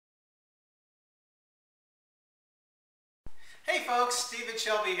Hey folks, Steve and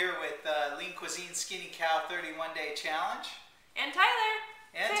Shelby here with Lean Cuisine Skinny Cow 31-Day Challenge. And Tyler.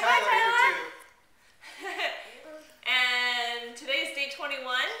 And Say Tyler, hi, here too. And today's day 21.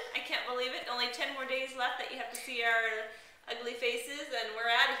 I can't believe it. Only 10 more days left that you have to see our ugly faces and we're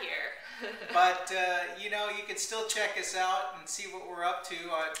out of here. But, you know, you can still check us out and see what we're up to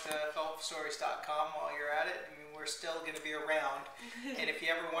at FlipShare.com while you're at it. I mean, we're still going to be around. And if you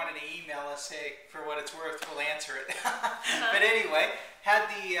ever wanted to email us, hey, for what it's worth, we'll answer it. But anyway, had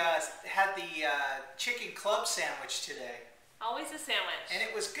the chicken club sandwich today. Always a sandwich. And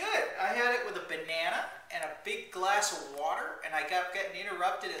it was good. I had it with a banana and a big glass of water, and I kept getting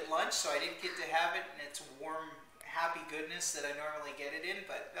interrupted at lunch, so I didn't get to have it in its warm, happy goodness that I normally get it in,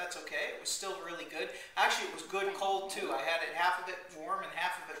 but that's okay. It was still really good. Actually, it was good cold too. I had it half of it warm and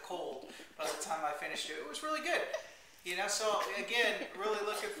half of it cold by the time I finished it. It was really good. You know, so again, really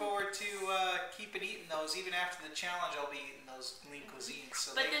looking forward to keeping eating those. Even after the challenge, I'll be eating those lean cuisines.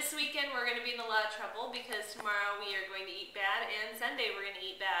 So but this weekend we're going to be in a lot of trouble because tomorrow we are going to eat bad and Sunday we're going to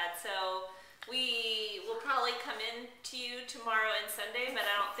eat bad. So we will probably come in to you tomorrow and Sunday, but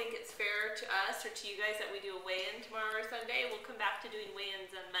I don't think it's fair to us or to you guys that we do a weigh-in tomorrow or Sunday. We'll come back to doing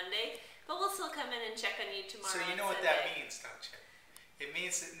weigh-ins on Monday, but we'll still come in and check on you tomorrow. So you know what that means, don't you? It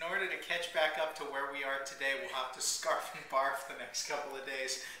means that in order to catch back up to where we are today, we'll have to scarf and barf the next couple of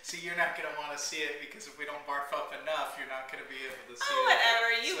days. So you're not going to want to see it because if we don't barf up enough, you're not going to be able to see it. Oh,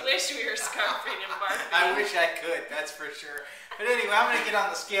 whatever. You wish we were scarfing and barfing. I wish I could, that's for sure. But anyway, I'm going to get on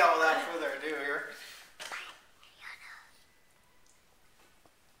the scale without further ado here.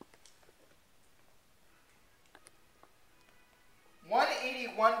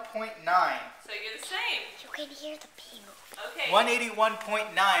 $181.9. So you're the same. You can hear the pee move. Okay.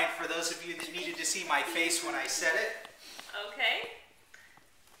 181.9 for those of you that needed to see my face when I said it. Okay.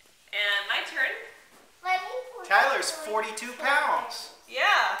 And my turn. Tyler's 42 pounds.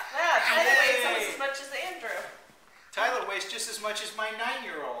 Yeah. Tyler weighs almost as much as Andrew. Tyler weighs just as much as my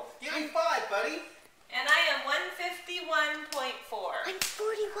 9-year-old. Give me 5, buddy. And I am 151.4. I'm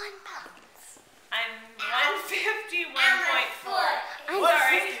 41 pounds. I'm 151.4. I'm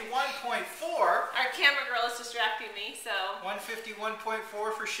 151.4. Our camera girl is distracting me, so. 151.4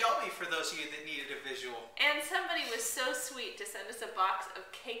 for Shelby, for those of you that needed a visual. And somebody was so sweet to send us a box of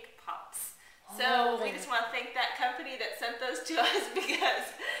cake pops. So we just want to thank that company that sent those to us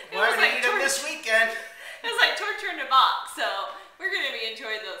because it was like this weekend. It was like torture in a box. So we're going to be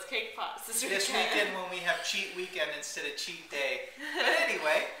enjoying those cake pops this weekend when we have cheat weekend instead of cheat day. But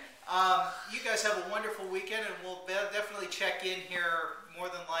anyway, you guys have a wonderful weekend, and we'll definitely check in here more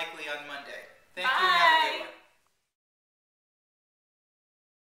than likely on Monday. Thank you and have a good one.